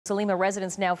Salima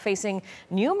residents now facing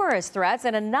numerous threats,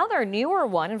 and another newer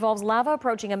one involves lava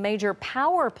approaching a major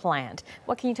power plant.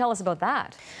 What can you tell us about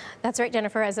that? That's right,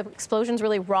 Jennifer. As the explosions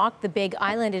really rock the Big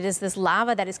Island, it is this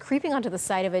lava that is creeping onto the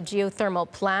site of a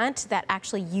geothermal plant that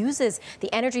actually uses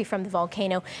the energy from the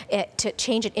volcano to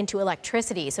change it into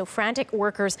electricity. So frantic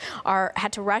workers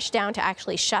had to rush down to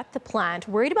actually shut the plant,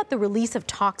 worried about the release of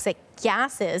toxic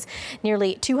gases.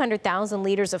 Nearly 200,000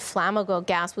 liters of flammable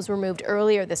gas was removed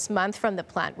earlier this month from the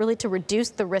plant, really to reduce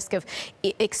the risk of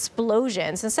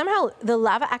explosions. And somehow the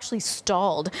lava actually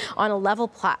stalled on a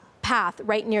level path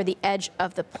right near the edge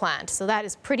of the plant. So that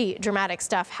is pretty dramatic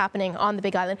stuff happening on the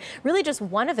Big Island. Really just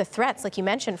one of the threats, like you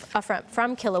mentioned,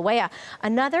 from Kilauea.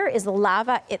 Another is the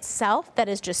lava itself that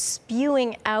is just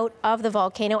spewing out of the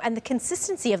volcano, and the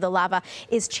consistency of the lava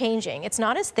is changing. It's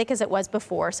not as thick as it was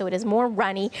before, so it is more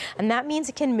runny, and that means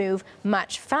it can move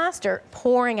much faster,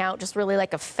 pouring out just really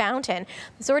like a fountain.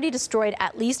 It's already destroyed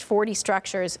at least 40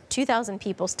 structures, 2,000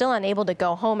 people still unable to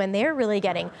go home, and they're really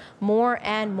getting more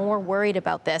and more worried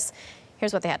about this.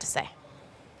 Here's what they had to say.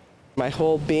 My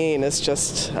whole being is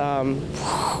just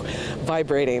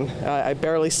vibrating. I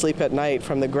barely sleep at night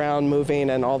from the ground moving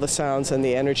and all the sounds and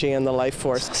the energy and the life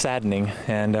force. It's saddening,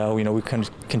 and we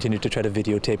continue to try to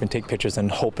videotape and take pictures and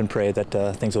hope and pray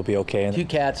that things will be okay. 2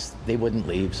 cats, they wouldn't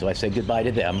leave, so I said goodbye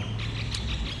to them.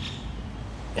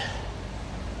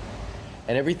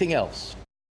 And everything else.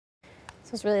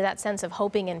 So it's really that sense of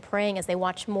hoping and praying as they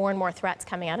watch more and more threats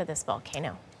coming out of this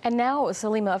volcano. And now,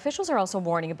 Salima, officials are also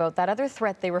warning about that other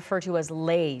threat they refer to as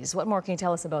laze. What more can you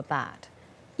tell us about that?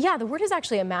 Yeah, the word is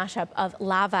actually a mashup of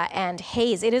lava and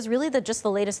haze. It is really just the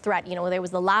latest threat. You know, there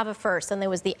was the lava first, then there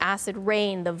was the acid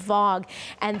rain, the fog,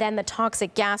 and then the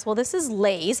toxic gas. Well, this is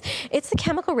laze. It's the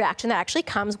chemical reaction that actually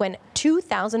comes when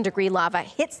 2,000-degree lava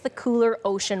hits the cooler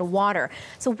ocean water.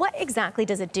 So what exactly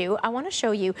does it do? I want to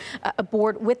show you a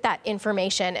board with that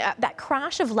information. That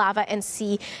crash of lava and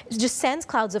sea just sends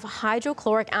clouds of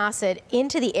hydrochloric acid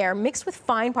into the air mixed with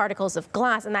fine particles of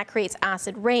glass, and that creates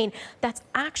acid rain that's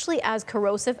actually as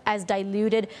corrosive as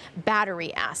diluted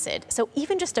battery acid. So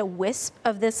even just a wisp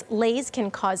of this laze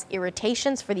can cause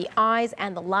irritations for the eyes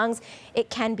and the lungs. It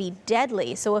can be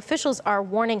deadly. So officials are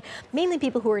warning mainly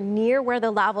people who are near where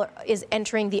the lava is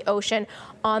entering the ocean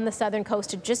on the southern coast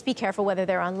to just be careful whether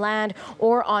they're on land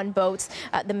or on boats.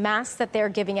 The masks that they're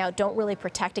giving out don't really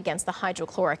protect against the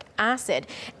hydrochloric acid.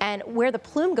 And where the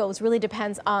plume goes really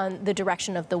depends on the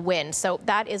direction of the wind. So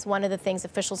that is one of the things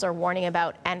officials are warning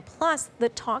about. And plus, the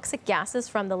toxic gases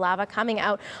from the lava coming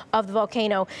out of the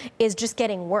volcano is just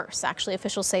getting worse. Actually,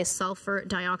 officials say sulfur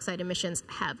dioxide emissions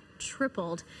have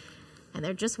tripled. And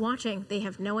they're just watching. They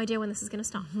have no idea when this is going to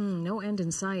stop. No end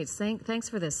in sight. Thanks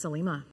for this, Salima.